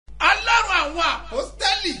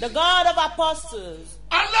The God of apostles.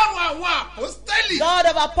 God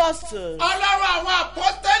of apostles. God of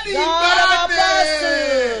apostles.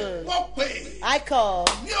 I call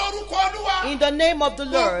in the name of the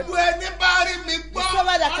Lord. Whoever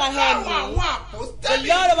that can hear me, the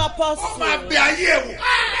Lord of apostles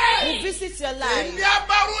will visit your life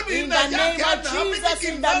in the name of Jesus,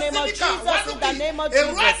 in the name of Jesus, in the name of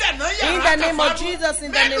Jesus, in the name of Jesus,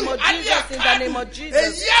 in the name of Jesus, in the name of Jesus,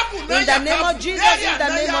 in the name of Jesus, in the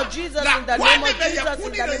name of Jesus, in the name of Jesus,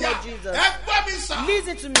 in the name of Jesus.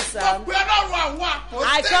 Listen to me, sir.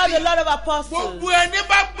 I call the Lord of apostles.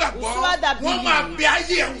 Whoever that believes,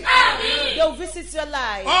 they will visit your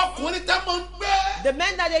life. The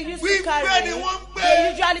men that they used to carry,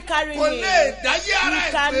 they usually carry him. He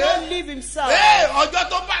cannot leave himself. The day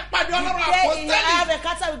he have a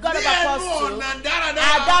encounter with God of apostles,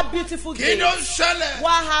 at that beautiful day,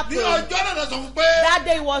 what happened? That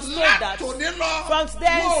day was told that from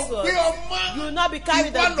then you will not be carried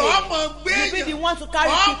again. You will be the one to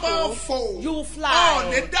carry people. You will fly.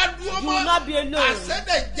 You will not be alone.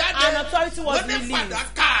 An authority was released.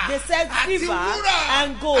 They said silver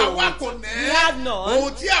and gold we have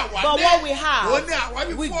none, but what we have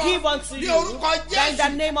we give unto you. In the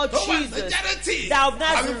name of Jesus, thou of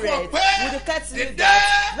Nazareth, we declare to you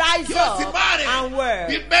that rise up and work.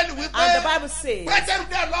 And the Bible says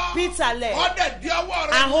Peter left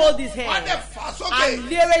and hold his hand and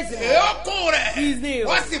raised him. His name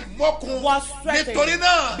was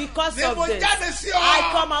strengthened. Because of this, I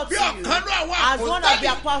come out to you as one of the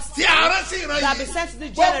apostles that be sent to the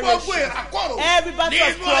generation. Every battle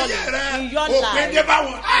of calling in your life,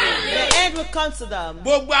 the end will come to them.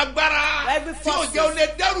 Every force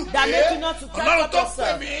that make you not to catch up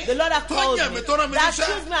yourself, the Lord has called me, that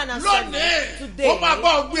choose me and answer me today, will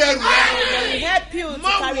help you to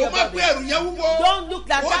carry your body. Don't look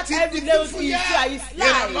like that every level in you is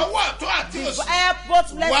life.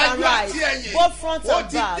 Both left and right, both front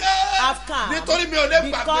and back have come,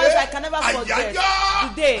 because I can never forget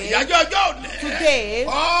today,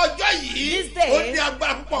 this day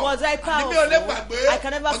was very powerful. I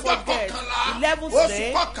can never forget 11th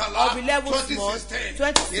day of 11th month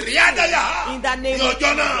 2016, in the name of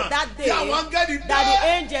Jesus. That day that the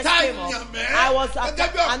angels came up, I was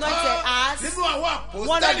anointed as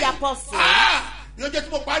one of the apostles. The day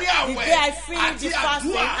I finished the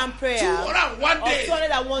fasting and prayer of 201 days,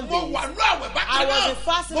 I was in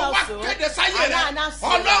fasting also, and I announced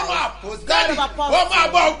God of apostles,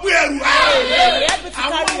 be able to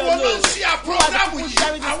carry your load. Who are the people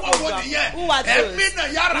sharing this program? Who are those?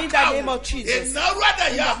 In the name of Jesus, in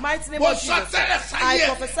the mighty name of Jesus, I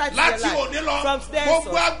prophesy to your life. From today on,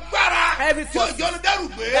 every force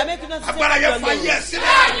that make you not to take your load,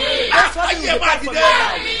 that's what you will depart from your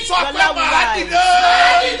life. Your life will rise. Say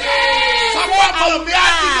I will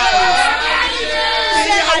rise.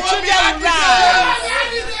 Say my children will rise.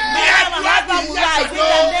 My husband will rise in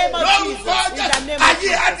the name of Jesus. In the name of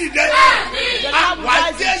Jesus. The Lord will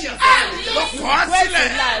rise in Jesus.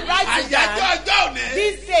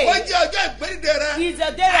 This day is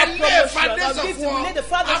a day of promotion. Of this will lay the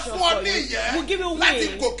foundation for you. We'll give you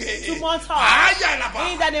wings to mount high.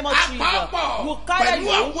 In the name of Jesus. We'll carry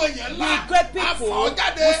you with great people.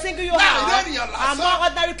 We'll single you out among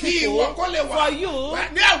ordinary people for you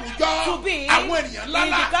to be in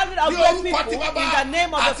the gathering of great people in the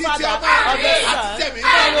name of the Father, of the Son,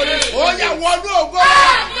 and of the Holy Spirit.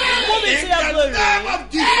 Move into your glory.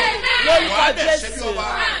 Glory for Jesus.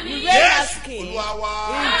 We reign as King.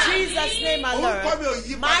 In Jesus' name, my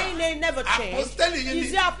Lord. My name never changed.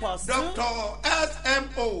 He's your apostle. Dr.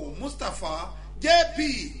 S.M.O. Mustapha, J.P.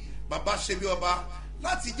 Babasebioba,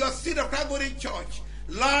 láti ìjọ Seed of Christ Golden Church,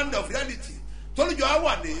 Land of Reality. Tolújọ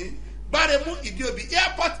àwa ní Bárẹ̀mú Ìdíòbí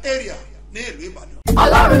Airport area ní ìlú Ìbàdàn.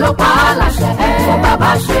 Ọlọ́run ló pa á láṣẹ fún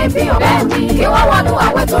Babasebioba bẹ́ẹ̀ ni kí wọ́n wọnú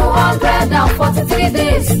àwẹ̀ 243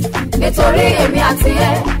 days nítorí èmi àti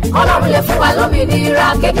ẹ Ọlọ́run lè fún wa lómìnira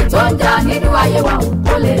kébi tó ń jà nínú ayé wa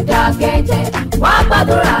ó lè dá kẹ́jẹ́ wá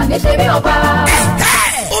gbàdúrà ní Sebioba.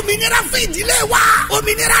 Òmìnira fún ìdílé wa,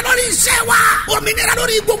 òmìnira lórí iṣẹ́ wa, òmìnira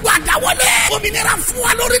lórí gbogbo àdáwọlé, òmìnira fún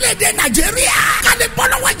wa lórílẹ̀‐èdè Nàìjíríà. Kálí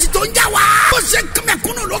bọ́lọ́wọ́ jì tó ń jà wá. Ó ṣe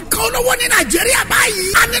kẹmẹ̀kúnnù ló kan olówó ní Nàìjíríà báyìí.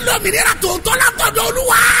 A nílò òmìnira tòótọ́ látọ̀dọ̀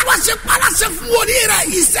Olúwa. Wọ́n ṣe paláṣẹ fún wòlí rẹ̀.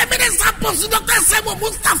 Ìsẹ́mínísà pọ̀sí Dr. S.M.O.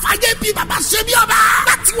 Mustapha J.P. Babasebioba.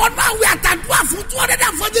 Láti wọ́n náà wí àtàdúrà fún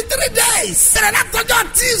 243 days. Bẹ̀rẹ̀ látọjọ́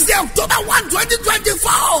Tuesday October 1,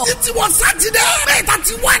 2024. Títí wọ Sátidé. May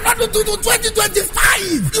 31 ọdún tuntun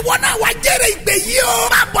 2025. Ìwọ náà wá jẹ́rẹ̀ ìgbé yìí o.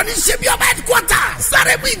 Máa bọ̀ ní Ṣebíọba headquarters.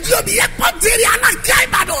 Sáré mú ìdí omi yẹn pọ́ńtẹ́rì Alákíá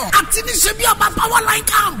Ìbàdàn. Àti ní Ṣebíọba power line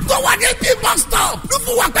camp. Tó wà ní AP bus stop.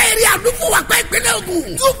 Lúfúwàpẹ́ area Lúfúwàpẹ́ ìpínlẹ̀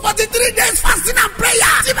Ògùn. 243 days fasting and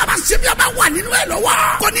prayer. Tí bàbá Ṣebíọba wà nínú ẹ̀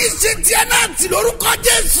lọ́wọ́. Kò ní í ṣe tiẹ̀ náà tì lórúkọ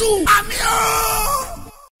Jésù. Àmín o.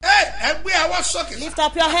 Ẹgbẹ́ àwọn sọ́kè. Lift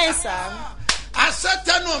up your hands, sir.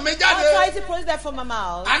 Asẹ́tẹ̀nù mi jáde. Authority proceeded from my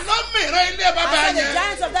mouth. Àná mìíràn ilé bàbá I yẹn. said the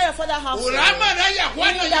giants of that your father house. Òràmọ̀ rẹ̀ yà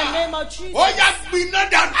wọ́n In the name of Jesus. Ó yà gbiná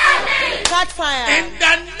dànù. Catch fire. In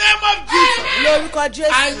the name of Jesus. Lórúkọ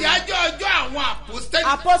Jésù. Àyájọ́ ọjọ́ àwọn apostoli.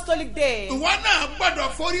 Apostolic day. Ìwọ náà gbọ́dọ̀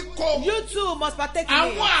forí kó. You too must partake in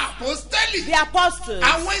it. Àwọn apostoli. The apostles.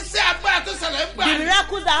 Àwọn iṣẹ́ agbára tó ṣẹlẹ̀ ń gbà. The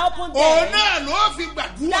miracles that opened there. Òun náà ló fi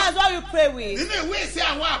gbàdúrà. That's what we pray with. Nínú ìwé ìṣe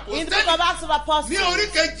àwọn apostoli. In the book of Acts of Apostles. Ní orí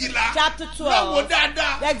kejìlá. Chapter 12. Lọ́wọ́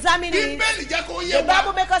dáadáa. Examine it. Bíbélì jẹ́ kó yé The wa.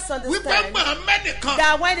 Bible makes us Wípé understand gbọ̀n mẹ́nìkan.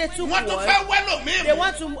 that when they took Wọ́n tún word, fẹ́ wẹ́lò mímu. they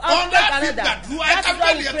want to Ọ̀nà upgrade fi another. gbàdúrà. That is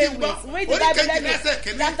what we Kábílì pray ẹ̀kí with. gbọ́. Read the Orí Bible, kejìlá let ẹsẹ̀ me.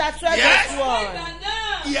 kìíní. Chapter 12 Yes. verse 1.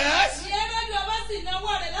 Yes. Ìyẹ́bẹ̀dù ọba sì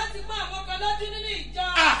náwó rẹ̀ láti mú àwọn kan lójú nínú ìjọ.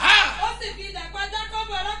 Aha. Ó sì fi ìdàpọ̀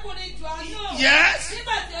Jákọ́bù arákùnrin Jòhánù. Yes.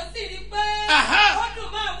 Nígbà tí ó sì rí pé Aha. ó dùn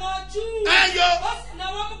mọ́ àwọn Júù. Ayọ̀. Ó sì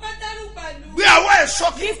náwó fún Pétérù pẹ̀lú. Gbé ọwọ́ ẹ̀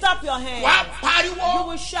sókè. Lift up your hand. Wà á pariwo. You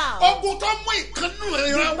will shout. Ogun tó mú ìkànnù The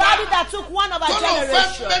ìran wá. battle that took one of our Tọ́lọ̀ fẹ́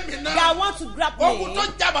generation mẹ́mi náà. that want to grab me. Ogun tó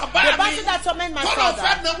já bàbá The mi. battle that torment my Tọ́lọ̀ father.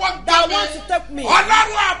 fẹ́ náwó gbá That mi. want to take me.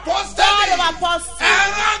 Ọlọ́run apọ́sítẹ́lì. God of apostles.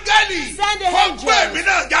 Ẹ̀rọ áńgẹ́lì. Send the Kó angels gbé mi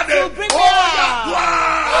náà jáde. to bring me Ó yá out. dùn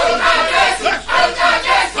á.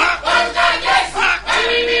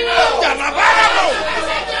 Jalabarabo.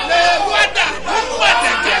 Lewada.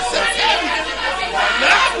 Mumade jese fili.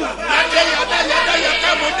 Nabu. Nade yada yada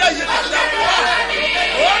yaka mode yada bua.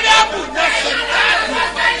 Oyabu nase nabu.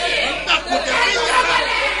 Nakude biyara.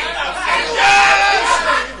 Yes.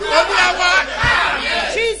 Obiawa.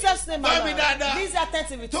 Jesus name, Bami Mama. dada. Please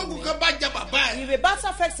attentive to Togu me. kan bá jẹ bàbá ẹ̀. If a battle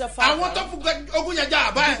affects your Àwọn tó father, fún ogun yẹn jẹ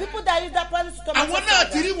bàbá ẹ̀. people that use that problem to torment Àwọn your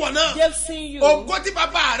náà ti rí father, wọ̀n náà. they've seen you. Ògo tí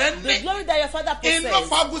bàbá rẹ̀ The ní. glory that your father Iná possessed,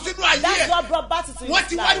 fa ogun sínú ayé that's ẹ̀. what brought battle to Wọ́n his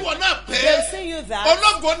ti wá life. rí wọ̀n náà pé. They've seen you that.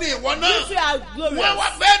 Ológo ni ìwọ náà. You two are Wọ́n glorious. wá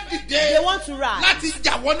fẹ́ dìde. They want to rise. Láti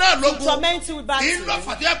jà wọ́n náà To lógun. torment you with battle. Iná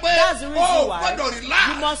fàtẹ́ pé. That's the reason Ó why gbọ́dọ̀ rí láà.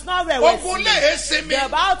 you must not reward Ogun me. lè é sinmi. The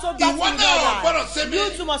battle battle Ìwọ will náà not gbọ́dọ̀ rise. sinmi. You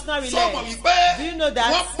too must not Sọ̀mọ̀ relent. wípé. Do you know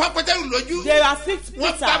that? Wọ́n pa Pétérù lójú. They afflict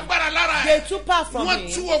Wọ́n Peter. gba agbára lára ẹ̀. They took part from Wọ́n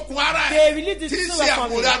him. tú okùn ara ẹ̀. They released the Tí í silver ṣe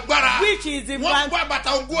from àmúrè agbára. him, which is the Wọ́n brand. gbọ́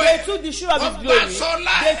bàtà ogun ẹ̀. They took the shoe of Wọ́n his gba glory. aṣọ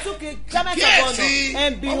ńlá ẹ̀. They took a garment of honor. Kíyèsí.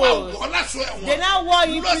 And Wọ́n wá behold, wọ̀ láṣọ ẹ̀wọ̀n. they now wore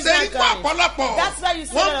him Lọ sí prison eríkọ́ garment. ọ̀pọ̀lọpọ̀. That's why you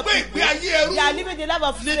see Wọ́n a lot of gbé people. ìgbé ayé ẹrú. They are living the life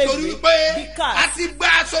of Nítorí slavery pé a because ti gbé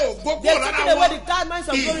aṣọ ògbógbó they lára took away wọn. the garments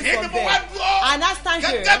of glory Ìhìn from ni mo wá them. dúró. And I stand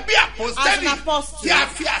here Gẹ́gẹ́ bí as àpòstẹ́lì an apostle tí a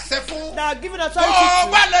fi àṣẹ fún. that are given Bó authority o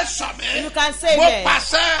to. bá lè sọ̀mí. You can say Mo amen.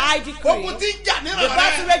 pàṣẹ. I decree. Ogun tí ń jà nínú The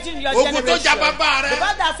battle rẹ̀. raging in your Ogun tó generation. jà bàbá rẹ̀. The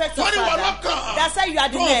battle that affects your Wọ́n ní wọ́n father. lọ́kàn. That say you are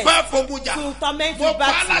the Tó next fẹ́ fogun jà. to torment Mo you pa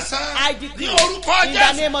battle. láṣẹ. I Ní decree orúkọ in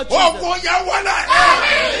the name Jésù. of Jesus. Ogun yẹn wọlé.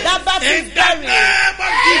 That battle is In the buried. name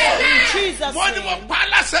of Jesus. In Jesus' Wọ́n ní mo name. pa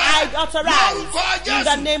láṣẹ. I authorize Lórúkọ in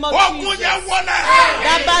the name of Jésù. Ogun Jesus. yẹn wọlé.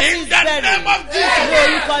 That battle In is the buried. name of Jesus.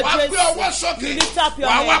 Lórúkọ Wàá gbé Jésù. ọwọ́ sókè. You lift up your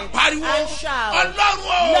Wàá wá hand pariwo. and shout. Ọlọ́run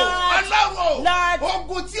o. Lord, Ọlọ́run o. Lord,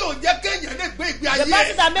 Ogun tí ò jẹ́ kéèyàn lè gbé ìgbé ayé. the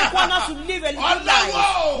battle that make one not to live a good Ọlọ́run life.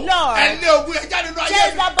 o. Lord, Ẹ̀lẹ́ ogun ẹja nínú ayé.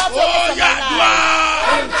 chase that battle away from Ó yá my dùá.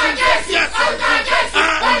 life. In Jesus' Yes.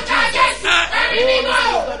 name.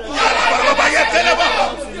 Bàbá yẹ tẹ́lẹ̀ bọ̀.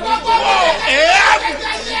 Ó ẹ̀ẹ́bù.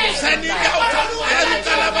 Sẹ́ni dáwọ̀. Ẹ̀rù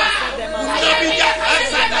kalaba. Nàbíjà.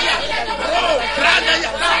 Àṣàdáyà. Ó kìránàyà.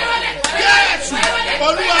 Yẹ́sù.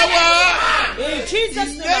 Olúwa wá. In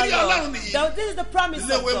Jesus' name, our Lord. This is the promise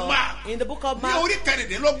of God in the book of Ní Mark, orí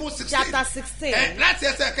kẹrìndínlógún 16. chapter 16. Láti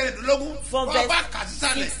ẹsẹ̀ kẹrìndínlógún. From Bàbá verse kà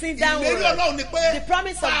sísàlẹ̀. 16 downward. Ìlérí Ọlọ́run ni pé. The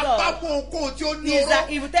promise of Bàbá God mú ohunkóhun tí ó ní is oró. that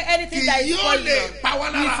if you take anything that is Kì yóò poisonous, lè pa wá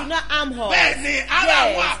it lára. will not harm her. Bẹ́ẹ̀ni, ara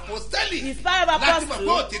Yes. àwọn àpòstẹ́lì. Inspired of Láti mọ̀ pé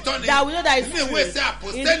òtítọ́ apostles ni. that we know that is Nínú ìwé true. ìṣe In the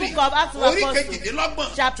àpòstẹ́lì. book of Acts of Orí Apostles, kejìdínlọ́gbọ̀n.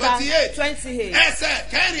 chapter 28. 28. Ẹsẹ̀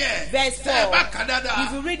kẹrin ẹ̀. Verse Tẹ́ ẹ 4. bá kà dáadáa.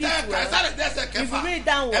 If you read it Tẹ́ ẹ kà well, sálẹ̀ dẹ́sẹ̀ if you kẹfà. read it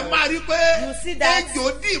downward, Ẹ máa rí pé. you see that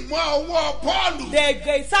Ejò dì mọ́ ọwọ́ Pọ́ọ̀lù.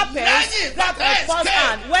 the serpent Lẹ́yìn grabbed ìgbà a false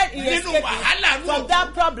hand when he nínú escaped wàhálà from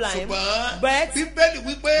that problem. Ṣùgbọ́n But Bíbélì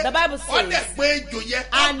wípé the Bible ó dẹ̀ says, pé ejò yẹn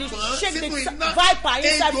and he ọ̀pọ̀n shake sínú the iná. viper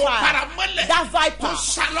inside Ejò fire. paramọ́lẹ̀ That tó viper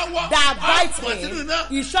sá lọ́wọ́ that bites ọ̀pọ̀n sínú him, iná.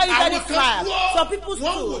 he show you Àwọn very kan fire. dúró, Some people wọ́n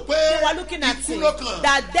wò stood, pé they were looking at ikú him, ló kàn.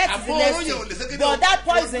 that death is the Àmọ́ next oróyè ò lè thing. ṣe kéde But that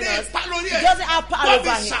o. Kò ní poisonous, ipa lórí it ẹ̀. doesn't have power Bọ́mì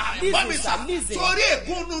over sà, him. bọ́mì Listen, sà. sir, listen. Torí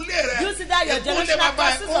ègúnnú ilé rẹ̀. You see that your Ègún lé generational bàbá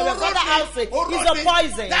ẹ̀. curses of your father Oró household ni, is a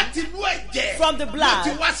poison láti inú ẹ̀jẹ̀. from the blood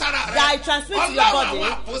that I transmit to your body,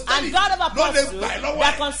 and God of apostles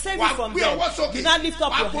that can save you from them. Do not lift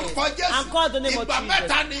up your head and call the name of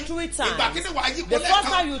Jesus 3 times. The first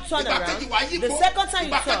time you turn around, the second time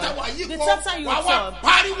you turn, the third time you turn,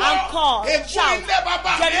 and call, shout,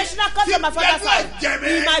 generational curse from my father's house,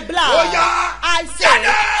 in my blood, I say,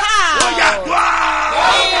 how?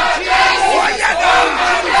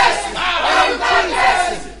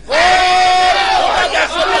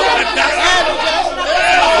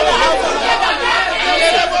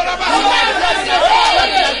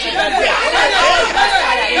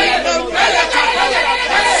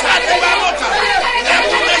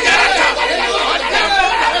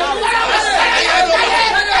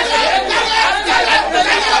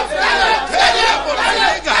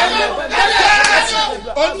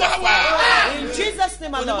 In Jesus'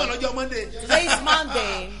 name, my Lord. Today is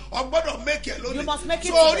Monday. You must make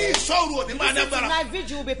it today. Tonight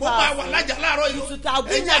vigil will be powerful. You should have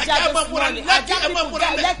been a job this morning.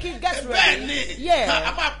 Let it get ready.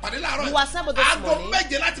 Yeah. You assemble this morning.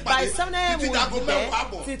 By 7 a.m. we will be there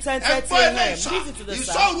till 10:30 a.m. Visit to the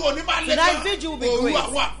sun. Tonight vigil will be great.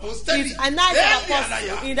 It's a night of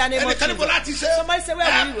apostle in the name of Jesus. Somebody say, where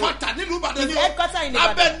will you go? It's headquarters in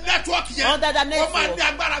Ibadan. Under the network.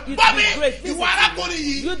 You will be great.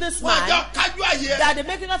 You this man that they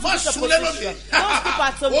make enough of this opposition. Don't keep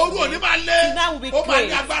at home. Tonight will be great.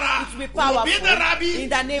 It will be powerful. In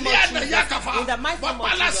the name of Jesus. In the mighty name of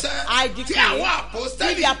Jesus. I declare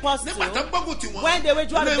to the apostles when they were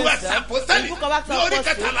doing the best in the book of Acts of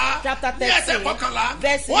Apostles, chapter 13,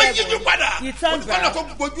 verse 11, he turned around.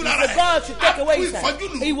 He said, God should take away his hand.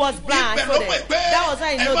 He was blind for them. That was how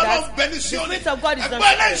he know that the Spirit of God is not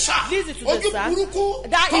there. Listen to the sun.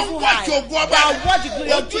 That evil eye, that watch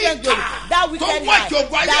your children's glory, that wicked eye,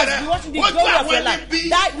 that is watching the glory of your life,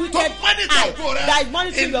 that wicked eye, that is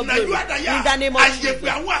monitoring your glory, in the name of Jesus.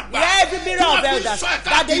 Every mirror of elders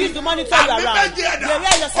that they use to monitor you around, they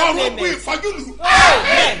wear yourself, amen.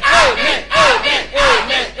 Amen, amen, amen,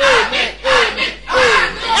 amen, amen, amen.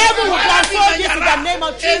 Everyone can sow this in the name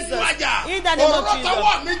of Jesus. In the name of Jesus.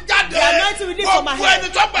 The anointing will leave from my head.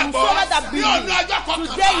 Whosoever that believes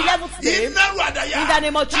today 11th day, in the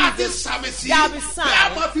name of Jesus, there will be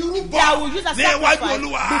signs that will use a sacrifice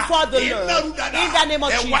before the Lord. In the name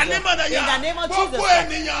of Jesus. In the name of Jesus.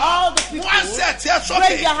 All the people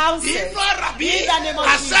break their houses. In the name of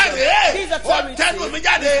Jesus. These authorities is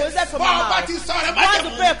possessed from my mouth. Once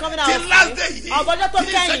the prayer coming out of me, I'll go to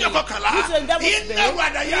Kenya. Which is the devil's in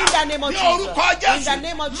the name of Jesus. In the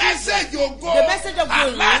name of Jesus. The message of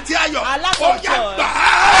glory. Allah of joy.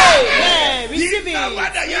 Amen. Receive it. In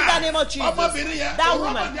the name of Jesus. That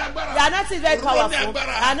woman. The anointing is very powerful. The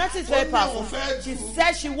anointing is very powerful. She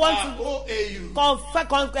said she wants to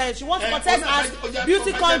she wants to contest as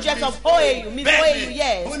beauty contest of OAU. Miss OAU,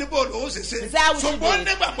 yes. She said I will be.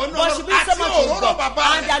 But she brings so much to God.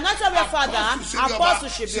 And the anointing of your father, Apostle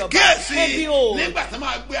Babasebioba,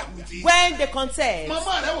 when they contest.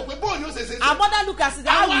 Our mother look at it,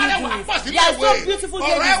 how will you do it? There are so beautiful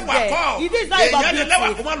ladies there. It is not about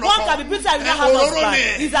beauty. One can be beautiful and not have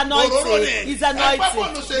husband. He's anointed. He's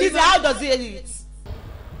anointed. This is how does he eat?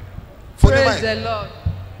 Praise the Lord.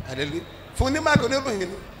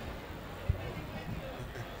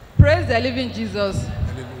 Praise the living Jesus.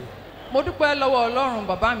 Mo dúpẹ́ lọ́wọ́ Ọlọ́run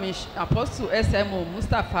bàbá mi Apostle S.M.O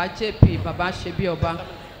Mustapha J.P. Babasebioba.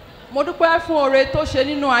 Mo dúpẹ́ fún oore tó ṣe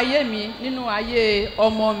nínú ayé mi, nínú ayé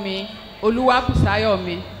ọmọ mi, Olúwabùsáyọ̀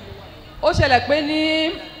mi. Ó ṣẹlẹ̀ pé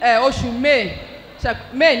ní oṣù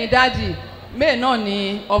May ni daddy, May náà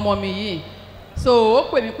ni ọmọ mi yìí. So ó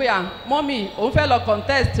pè mí pé mọ́mì òun fẹ́ lọ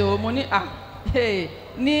contest o, mo ní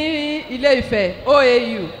ní Ilé Ifẹ̀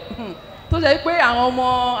OAU. Tó ṣe pé àwọn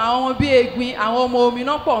ọmọ bíi egbin, àwọn ọmọ omi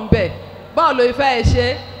náà pọ̀ ń bẹ̀. Báwo ló fẹ́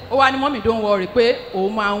ṣe? Ó wá ní mọ́mì don't worry pé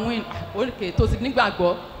òun máa win. Oríkè tó ti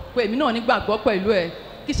nígbàgbọ́ pé èmi náà nígbàgbọ́ pẹ̀lú ẹ̀.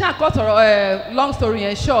 Kì í ṣáà cut ọ̀rọ̀ long story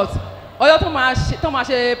yẹn short. Ọjọ́ tó máa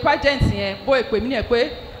ṣe pageant yẹn bó èpè mí nìyẹn pé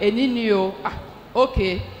èní ni o.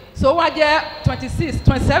 Okay. So wá jẹ́ 26,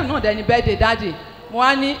 27 náà dẹ̀ ni birthday daddy. Mo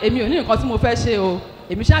wá ní èmi ò ní nǹkan tí mo fẹ́ ṣe o.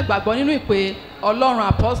 Èmi ṣáà gbàgbọ́ nínú ìpè Ọlọ́run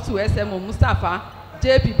Apostle S.M.O Mustapha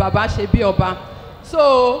J.P. Babasebioba.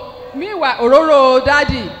 So meanwhile òróró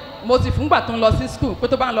daddy mo ti fún gbà tó ń lọ sí school pé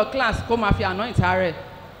tó bá ń lọ class kó máa fi anoint rẹ̀.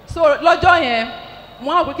 So lọ́jọ́ yẹn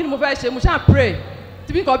mo wá pé kí ni mo fẹ́ ṣe, mo ṣáà pray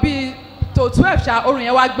tí bí nǹkan bíi tó 12 ṣá orin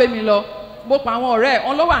yẹn wá gbé mi lọ. Mo pa àwọn ọ̀rẹ́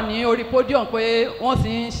wọn ló wà ní orí podium pé wọ́n ti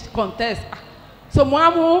ń contest. So mo wá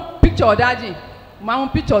mú picture daddy, mo wá mú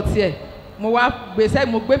picture tiẹ̀, mo wá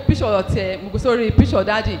mo gbé picture tiẹ̀ mo gbé sórí picture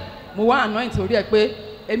daddy, mo wá anoint orí ẹ̀ pé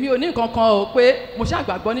èmi ò ní nǹkan kan o pé mo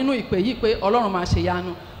ṣàgbàgbọ́ nínú ìpè yìí pé Ọlọ́run máa ṣe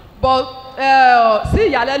ìyanu. but sí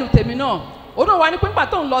ìyàlẹ́nu tèmi náà ó náà wá ní pé nígbà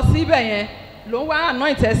tó ń lọ sí ibẹ̀ yẹn ló ń wá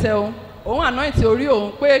anoint ẹsẹ̀ òun anoint orí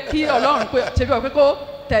òun pé kí ọlọ́run pé ṣe bí wọ́n pé kó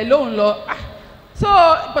tẹ̀lé òun lọ so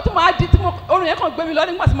ìgbà tó máa di tí orun yẹn kàn gbé mi lọ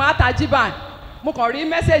nígbà tí máa tají báyìí mo kàn rí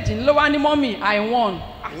mẹ́sẹ̀gì ló wá ní mọ́mì I won.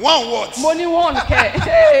 One what? Mo ní won kẹ̀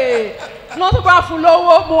náà tó bá fún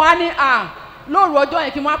lówó mo wá ní lóru ọjọ́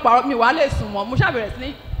yẹn kí n má parọ́ mi wá lè sùn mọ́ mo ṣàbẹ̀rẹ̀ sí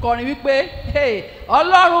ní kọrin wípé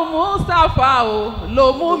ọlọ́run Mustapha o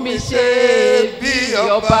ló mú mi ṣe bí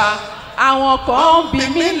ọba àwọn kan ń bi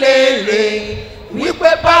mí léèrè wípé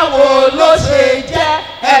báwo ló ṣe jẹ́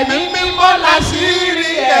ẹ̀mí mímọ́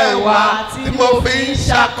láṣírí ẹwà tí mo fi ń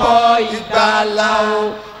ṣakọ ìgbàlà o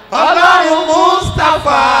ọlọ́run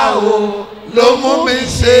Mustapha o ló mú mi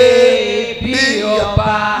ṣe bí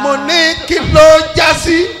ọba. Mo ní kí ló já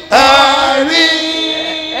sí ẹ̀rí.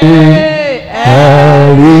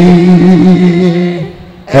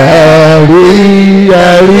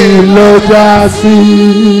 ẹ̀rí ló já sí.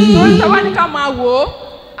 Torí tẹ wá ní ká máa wò ó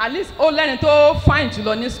at least ó lẹ́ni tó fine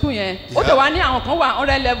jùlọ ní school yẹn ó tẹ wá ní àwọn kan wà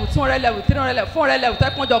 100 level 200 level 300 level 400 level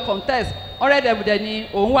tẹ́kùn jọ contest 100 level dẹ̀ ni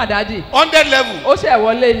òun wà dádì. 100 level. ó ṣe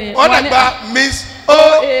wọlé ni. ọ̀nà gba Miss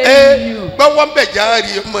OAU gbọ́wọ́ ń bẹ̀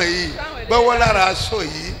járe ọmọ yìí gbọ́wọ́ lára aṣọ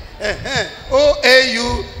yìí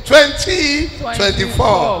OAU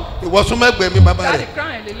 2024 ìwọ̀sùnmẹ́gbẹ̀ẹ́ mi bàbá rẹ̀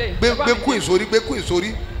gbé kún ìsórí gbé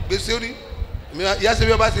sórí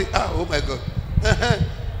Babasebioba say oh my God.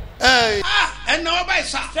 Ẹnna ọba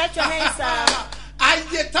ìsà. Stretch your hands, sir.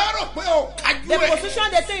 Ayé tọrọ pé o kájú The ẹ.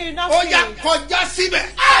 position they say you not Ó see. yá kọjá síbẹ̀.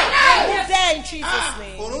 Move there in Jesus'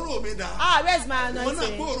 name. Òróró mi dà. Where's my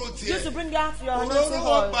anointing? Mo náà kó òró tiẹ̀. Used to bring out your anointing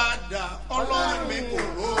Òróró oil. bá dà ọlọ́run mi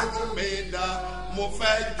òróró mi dà mo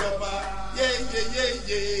fẹ́ jọba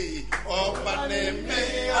yéyéyéyé ọba ni mi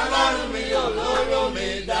ọlọ́run mi òróró mi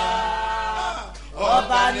dà.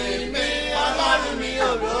 Ọba ni mi ọlọ́run mi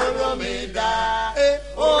òróró mi dà.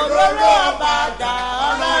 Òróró ọba dà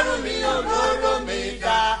ọlọ́run mi òróró mi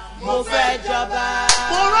dà mo fẹ́ jọba.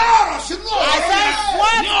 Mo rán ọ̀rọ̀ sínú ọ̀rọ̀ I said,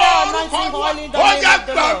 what the anointing holy the name of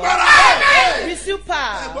the Lord. Receive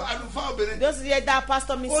power. Those who hear that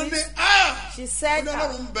pastor misses, she said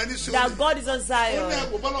that God is on Zion.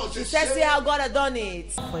 She said, see how God has done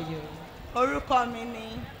it for you. Orúkọ mi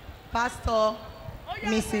ni Pastor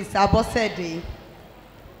Mrs. Abosede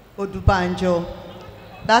Odubanjo.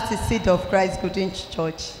 That is Seed of Christ Golden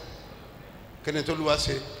Church. Kí ni t'Olúwa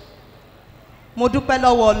ṣe? Mo dúpẹ́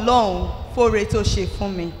lọ́wọ́ Ọlọ́run fóore tó ṣe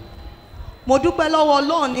fún mi. Mo dúpẹ́ lọ́wọ́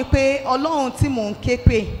Ọlọ́run ni pé Ọlọ́run tí mò ń ké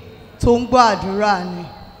pè tó ń gbọ́ àdúrà ni.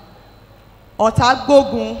 Ọ̀tá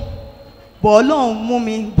gbógun bọ̀ Ọlọ́run mú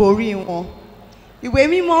mi borí wọn. Ìwé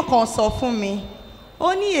mímọ́ kan sọ fún mi.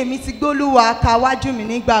 Ó ní èmi ti gbólúwa kawájú mi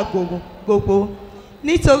nígbà gbogbo.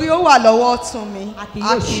 Nítorí ó wà lọ́wọ́ ọ̀tún mi, a kì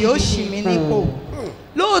yóò ṣì mí nípò.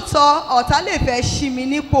 Lóòótọ́ ọ̀tá lè fẹ́ ṣì mí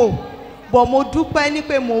nípò, bọ̀ mo dúpẹ́ ní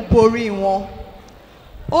pé mo borí wọn.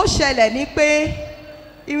 Ó ṣẹlẹ̀ ní pé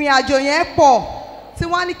ìrìn àjò yẹn pọ̀ tí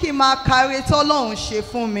wọ́n ní kí n máa kàwé tọ́lọ́run ṣe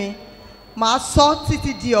fún mi. Màá sọ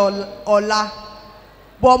títí di ọ̀la.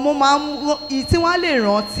 Bọ̀ mo máa ń tí wọ́n lè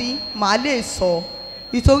rántí màá lè sọ.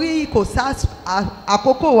 Nítorí kò sá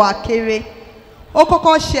àkókò wa kéré. Ó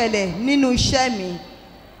kọ́kọ́ ṣẹlẹ̀ nínú iṣẹ́ mi.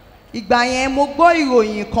 Ìgbà yẹn mo gbọ́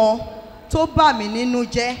ìròyìn kan tó bà mí nínú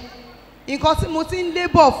jẹ́. Nǹkan tí mo ti ń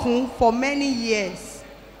labour fún for many years.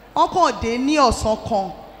 Wọ́n kàn dé ní ọ̀sán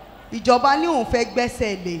kan. Ìjọba ní òun fẹ́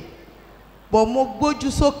gbẹ́sẹ̀ lé. Bọ̀ mo gbójú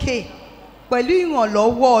sókè pẹ̀lú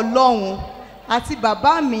ìrànlọ́wọ́ Ọlọ́run àti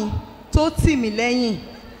bàbá mi tó tì mí lẹ́yìn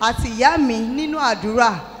àti ìyá mi nínú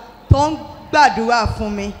àdúrà tó ń gbàdúrà fún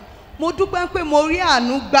mi. Mo dúpẹ́ pé mo rí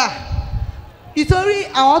àánú gbà. Nítorí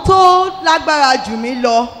àwọn tó lágbára jù mí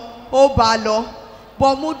lọ ó bá lọ.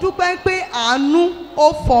 Bọ̀ mo dúpẹ́ pé àánú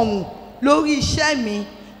ó fọ̀hùn lórí iṣẹ́ mi.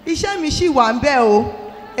 Iṣẹ́ mi ṣì wà ń bẹ̀ o.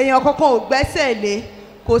 Èèyàn kankan ò gbẹ́sẹ̀ lé.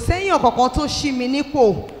 Kò séèyàn kankan tó ṣí mi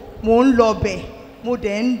nípò. Mò ń lọ bẹ̀. Mo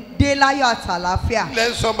dẹ̀ ń dé láyọ̀ àtàlàáfíà.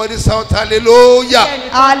 Let somebody shout hallelujah.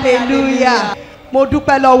 Hallelujah. Mo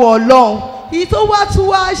dúpẹ́ lọ́wọ́ Ọlọ́run. Èyí tó wá tún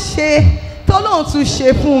wá ṣe tọ́lọ́run tún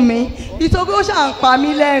ṣe fún mi. Nítorí ó ṣà ń pa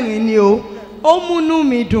mí lẹ́rìn ni o. Ó múnú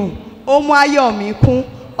mi dùn. Ó mú ayọ̀ mi kún.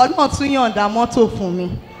 Ọlọ́run tún yọ̀ǹda mọ́tò fún mi.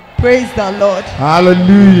 Praise the Lord.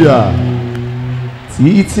 Hallelujah.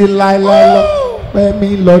 Títí láíláí lọ́pẹ́ mi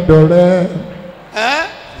lọ́dọ̀ rẹ.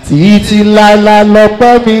 Títí láíláí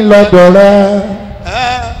lọ́pẹ́ mi lọ́dọ̀ rẹ.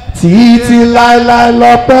 Títí láíláí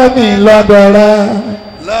lọ́pẹ́ mi lọ́dọ̀ rẹ.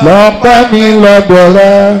 Lọ́pẹ́ mi lọ́dọ̀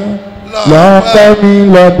rẹ. Lọ́pẹ́ mi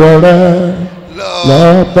lọ́dọ̀ rẹ.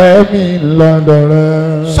 Lọ́pẹ́ mi lọ́dọ̀ rẹ.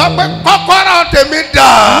 Sọ pé kọ́kọ́rọ́ tèmi dà.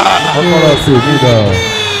 Kọ́kọ́rọ́ tèmi dà.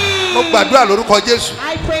 Mo gbàdúrà lórúkọ Jésù.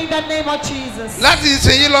 I pray in the name of Jesus. láti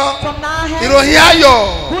ìsinyìí lọ from now ahead. ìròyìn ayọ̀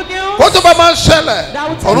Good news. kó tó bá máa ń ṣẹlẹ̀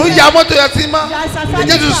ọ̀run ya mọ́tò yẹn sí má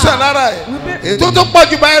ìjẹ́ tó sẹ̀ lára ẹ̀ ètò tó pọ̀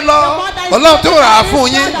jù báyìí lọ ọlọ́run tó rà á fún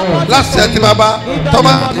yín láti ẹ̀ tí bàbá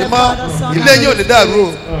tọ́mọ ìmọ̀ ilé yín ò ní dàrú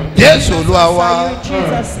o Jésù Olúwa wa.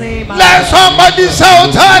 Let somebody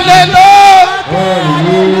shout hallelujah.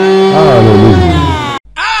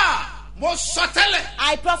 Mo sọ tẹ́lẹ̀.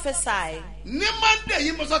 I prophesy. Ní Monday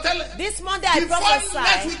yìí mo sọ tẹ́lẹ̀. This Monday I prophesy.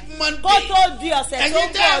 Next week Monday. Kó tó di ọ̀sẹ̀ tó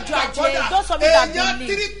ń bọ̀ ọjọ́ ajé. Those of you that believe.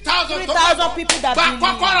 3,000 people that believe. Bá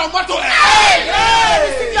kọ́kọ́rọ́ mọ́tò ẹ̀.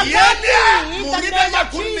 Receive your blessing in the name of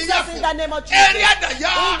Jesus. In the name of Jesus. In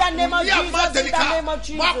the name of Jesus. In the name of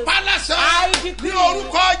Jesus. I decree. In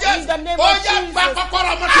the name of Jesus.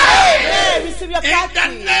 Amen. Receive your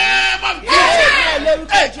blessing. In the name of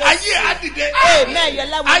Jesus. Ayé àdìde. Amen. Your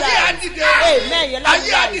love will Ayé àdìde. Amen. Your love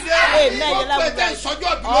will Amen. Your love will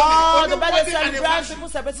all the birthday celebrants, people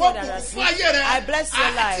celebrating their anniversary. I bless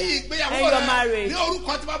your life and your marriage.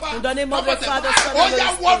 In the name of the Father, Son, and Holy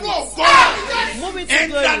Spirit. Move into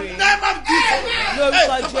glory. In the name of Jesus. Glory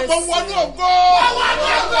to Jesus. Move into glory.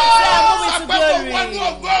 Move into glory.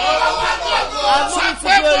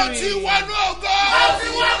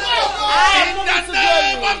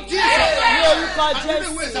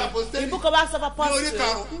 In the book of Acts of Apostles,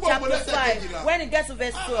 chapter 5, when it gets to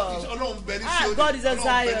verse 12. God is on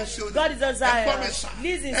Zion. God is on Zion.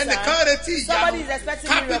 Listen, sir. Somebody is expecting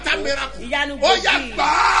miracle. Ìyanu gbòógì.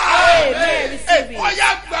 Amen. Receive it.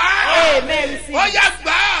 Amen. Receive it.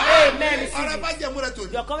 Amen. Receive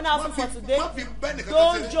it. You're coming out for today.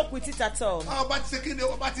 Don't joke with it at all.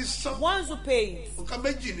 Once you pay,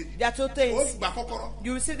 there are two things.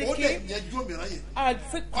 You receive the key and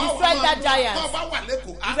destroy that giant.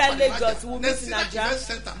 If I Lagos, we'll meet in Aja.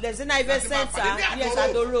 There's an event center. Yes,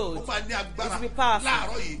 at the road. It will be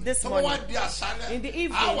powerful this morning. In the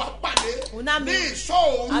evening, we'll now meet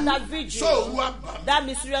at that vigil, that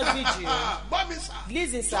mysterious vigil.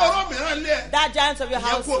 Listen, sir. That giant of your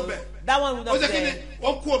household, that one will not be there. It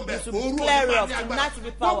will be clear up. Tonight will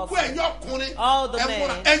be powerful. All the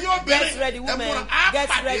men, get ready, women, get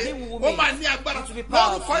ready, women. It will be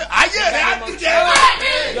powerful.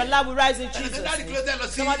 Your love will rise in Jesus' name.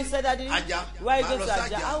 Somebody said that. Where are you going to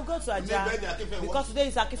Aja? I will go to Aja because today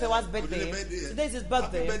is Akifewa's birthday. Today is his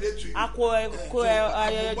birthday. I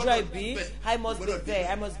must be there.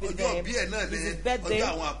 I must be there. It's his birthday.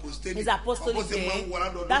 It's apostolic day.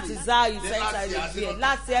 That is how you sense it.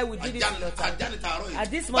 Last year we did it in the time.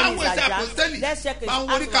 This morning is Aja. Let's check it.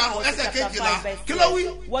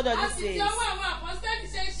 What does it say?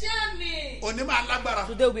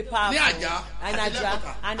 Today will be powerful. And Aja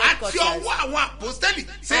and headquarters.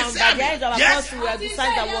 And by the end of our country, we are the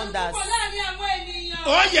signs and wonders.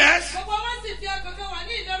 Oh yes.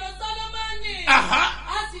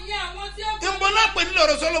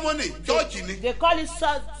 They call it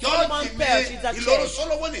Solomon Perch. It's a church.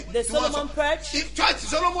 The Solomon Perch.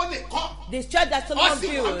 The church that Solomon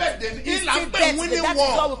built. That is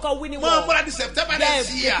what we call winning war. Prepare to September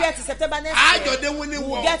next year.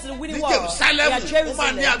 We'll get to the winning war. We are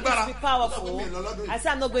Jerusalem. It will be powerful. I say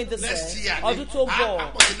I'm not going to say. Or do to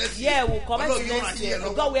war. Yeah, we'll come to next year.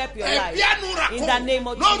 God will help your life. In the name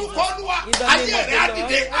of Jesus. In the name of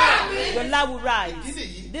the Lord. Your love will rise.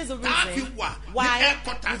 This is the reason why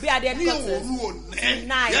we'll be at the headquarters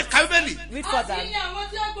tonight. Read further.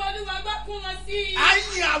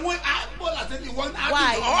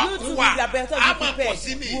 Why? You too, we are better to be prepared.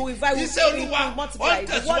 We will invite, we will multiply.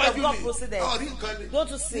 The word of God proceeded. Don't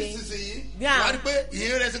you see? Yeah. You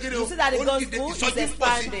see that the gospel is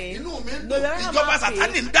expanding. No, you're not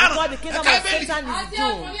happy because the kingdom of Satan is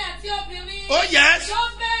doomed. Oh yes.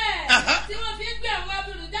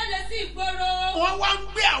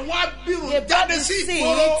 They brought the sea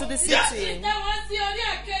to the city.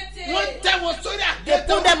 They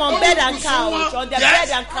put them on bed and couch, on their bed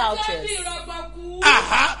and couches.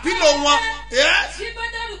 Pillow one. Yes.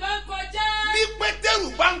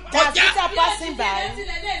 As people passing by,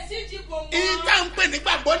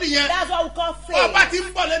 that's what we call faith.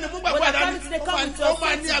 When the community they come into your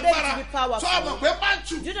faith today to be powerful.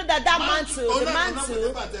 Do you know that mantle, the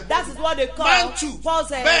mantle, that is what they call Paul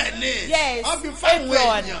said, yes,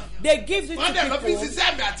 apron. They give it to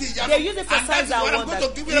people. They use it for signs and wonders.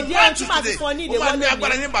 If they want to pass for need, they want me to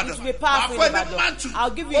be powerful in battle.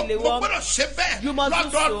 I'll give you a little. You must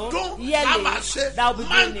do so yearly. That will be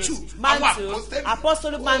doing it. Mantle,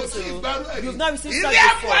 apostolic mantle. You've not received such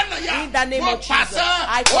before. In the name of Jesus,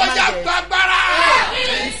 I command it.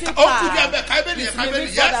 Receive power.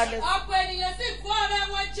 Receive fatherless.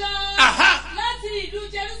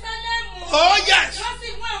 Oh yes.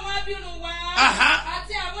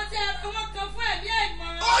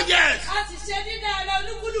 yes. a sì ṣe dídá ara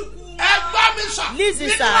olúkúlùkù. Ẹgbọ́n mi sọ. Listen,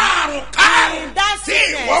 sir. Nínú àrùn káàrùn. That Tí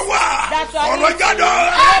sickness ìwọ wà. that you are Ọ̀rọ̀ jọ́dọ̀.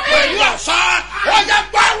 Pẹ̀lú ọ̀sán. Ó yẹ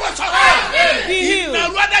gbọ́ ìwòsàn. Be healed.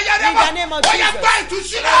 Ìnàrú ẹ̀dẹ́yẹrẹ In mọ̀. the name of Ó yẹ Jesus. gbọ́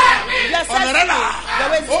ìtúsílẹ̀. Your Ọ̀nà rẹ̀ là.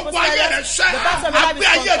 way is Ó kó ayé rẹ̀ sẹ́. The battle of your life Àgbé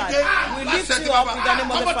ayé is dé. conquered. We lift you up in the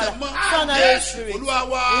name of the Father, Son, and Holy Spirit. Olúwa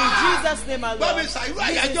wa. In Jesus' name, our Lord. Gbọ́mi sàyúrò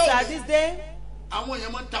Listen, àyájọ́ sir, òní. this day, Àwọn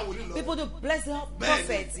èèyàn máa ń ta wòlíì lọ. people do bless the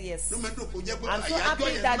prophets, yes. I'm so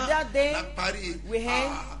happy that day we had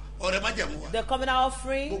the covenant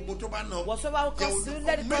offering. Whatever will cost you,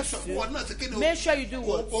 let it cost you. Make sure you do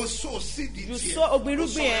what? You sow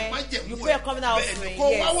Ogbirugbe, you pay a covenant offering.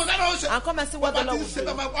 Yes. And come and see what the Lord will do.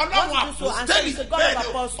 What do so and say to God of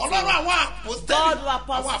apostles. God of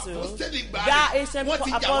apostles. That ancient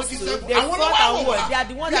apostles, they fought our word. They are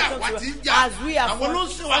the ones that come to as we are fighting.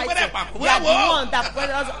 They are the ones that brought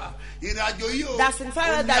us. That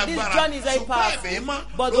signifies that this journey is very powerful,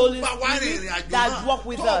 but the Holy Spirit that walk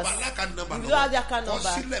with us. If you don't have their account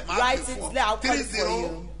number, write it there. I'll call it for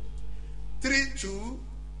you.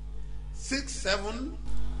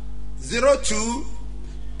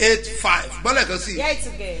 32670285. Yeah, it's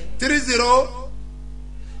again.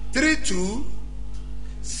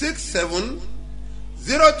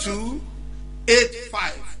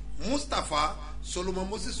 3032670285. Mustapha Solomon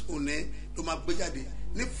Moses One Lumabejade.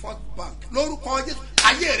 Ní Fort Bank lórúkọ Jésù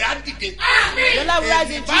ayé rẹ̀ á dìde. Your love rise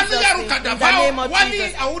in Jesus' name. In the name of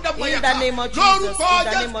Jesus. In the name of Jesus. Lórúkọ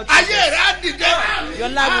Jésù ayé rẹ̀ á dìde. Your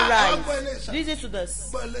love will rise. Listen to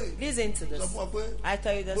this. Listen to this. I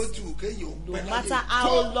tell you this. No matter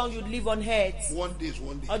how long you live on earth, one day is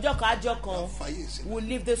one day. Ọjọ́ kan ajọ́ kan will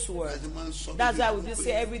leave this world. That's why we just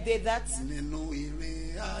say every day that. Nínú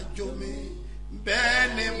ìrìn àjò mi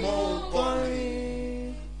bẹ́ẹ̀ ni mo ń kọrin.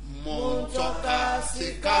 Mo ń tọ́ka sí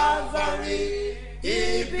Calvary,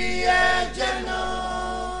 ibi ẹ̀jẹ̀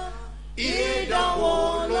náà, ìdánwò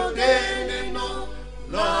lóde nínú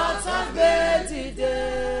lọ́tàgbé dìde.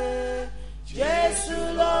 Jésù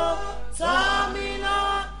lọ tọ́ mi lọ,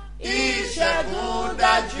 ìṣẹ́gun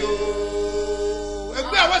dájú.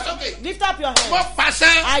 Ẹgbẹ́ àwọn sókè. Lift up your hands. Mo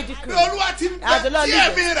pàṣẹ. I decree. Olúwa ti ń bẹ tí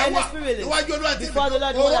ẹ̀mí rẹ̀ wà. Níwájú Olúwa ti ń bẹ.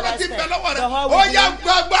 Olúwa ti ń bẹ lọ́wọ́ rẹ̀. Ó yẹ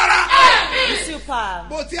gbàgbára. Receive power.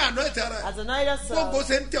 Bó ti àná ìtẹ̀ rẹ̀. As an idol serve. Gbogbo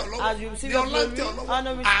ṣe ń tẹ̀ ọ́ lọ́wọ́. As you receive Ní your ọlá glory, ń tẹ̀ ọ́ lọ́wọ́.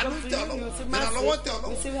 honor will Àánú come ń to tẹ̀ ọ́ you. You lọ́wọ́. receive Ìrànlọ́wọ́ mercy. tẹ̀ ọ́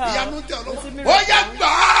lọ́wọ́. Receive Ìyanu help. tẹ̀ ọ́ lọ́wọ́. Receive Ó yẹ miracle.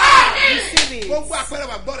 gbà. Receive it. Gbogbo àpẹẹrẹ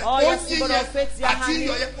bàbọ̀ rẹ̀. All Ó your yí symbol yẹ of faith, your àti hand,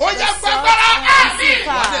 iyọ̀ yẹ. the Ó yẹ sword, gbàgbára. receive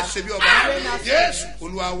Wọ́n lè power. ṣe bí ọba. Jésù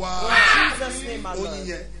Olúwa wa. In Jesus' name, my Ó Lord. yí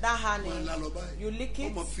yẹ. That honey, Wọ́n lá lọ báyìí. you lick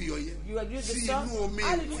it. Ó mọ̀ fi iyọ̀ yẹ. You use the Sí salt. inú omi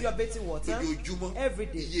Add it to ìwẹ̀. your bathing water Lójoojúmọ́. every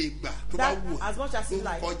day. Iye ìgbà tó bá That wù ọ́. as much as you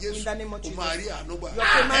like. Lórúkọ Jésù. In the name of Ó Jesus. máa rí àánú gbà. Your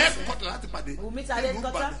payment. Kọ́tà láti pàdé. We'll meet at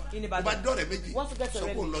headquarters in Ibadan. Bá dọ̀rẹ́ méjì. Want to get your Sọ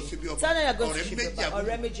pé ó lọ remedy. síbi ọba. Tell them you're going to Ọ̀rẹ́ ship méjì it.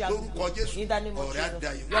 Ọ̀rẹ́ méjì àgùntàn. lórúkọ Jésù. In the name of Ọ̀rẹ́ Jesus.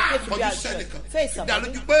 àdáyọ̀. Your faith will be Kọjú assured. sẹ́nìkan. Face up.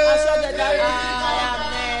 Ìdálójú pé. Assure them that I am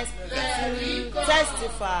next to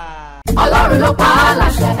testify. Ọlọ́run ló pa á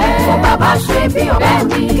láṣẹ fún bàbá ṣe bí ọ̀bẹ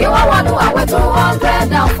ni kí wọ́n wọnú àwẹ̀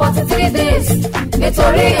 243 days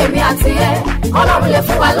nítorí èmi àti ẹ Ọlọ́run lè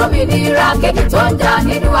fún wa lómìnira kéèkì tó ń jà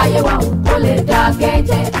nínú ayé wa kó lè dá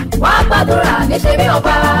kẹ́jẹ́ wá gbàdúrà ní ṣe bí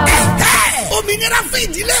ọba. Òmìnira fún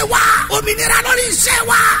ìdílé wa, òmìnira lórí iṣẹ́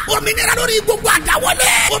wa, òmìnira lórí gbogbo àdáwọlé,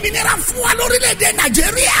 òmìnira fún wa lórílẹ̀‐èdè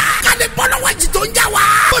Nàìjíríà. Kálí bọ́lọ́wọ́ jì tó ń jà wá.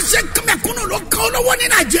 Ó ṣe kẹmẹ̀kúnnù ló kàn olówó ní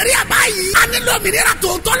Nàìjíríà báyìí. A nílò òmìnira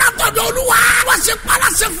tòótọ́ látọ̀dọ̀ Olúwa. Wọ́n ṣe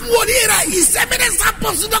paláṣẹ fún wòlíì rẹ̀. Ìṣẹ́mínísà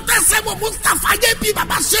pọ̀sí Dr. S.M.O. Mustapha JP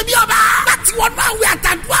Babasebioba. Láti wọ́n náà wí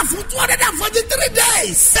àtàdúrà fún 243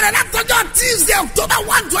 days. Bẹ̀rẹ̀ látọjọ́ Tuesday October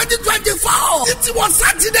 1, 2024. Títí wọ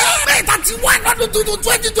Sátidé May 31 ọdún tuntun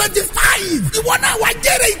 2025. Ìwọ náà wá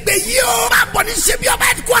jẹ́rẹ̀ ìgbé yìí o. Máa bọ̀ ní Sebioba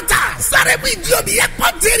headquarters. Sáré bí ìdí omi yẹ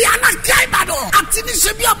pọ́ńtẹ́rì Alákíá Ìbàdàn. Àti ní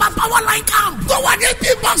Sebioba power line camp. Tó wà ní AP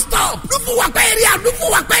bus stop. Lúfúwàpẹ́ area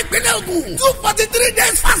Lúfúwàpẹ́ ìpínlẹ̀ Ògùn. 243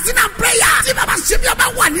 days fasting and prayer. Tí bàbá Sebioba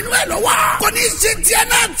wà nínú ẹ̀ lọ́wọ́. Kò ní í ṣe tiẹ̀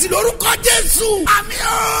náà tì lórúkọ Jésù. Àmín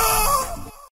o.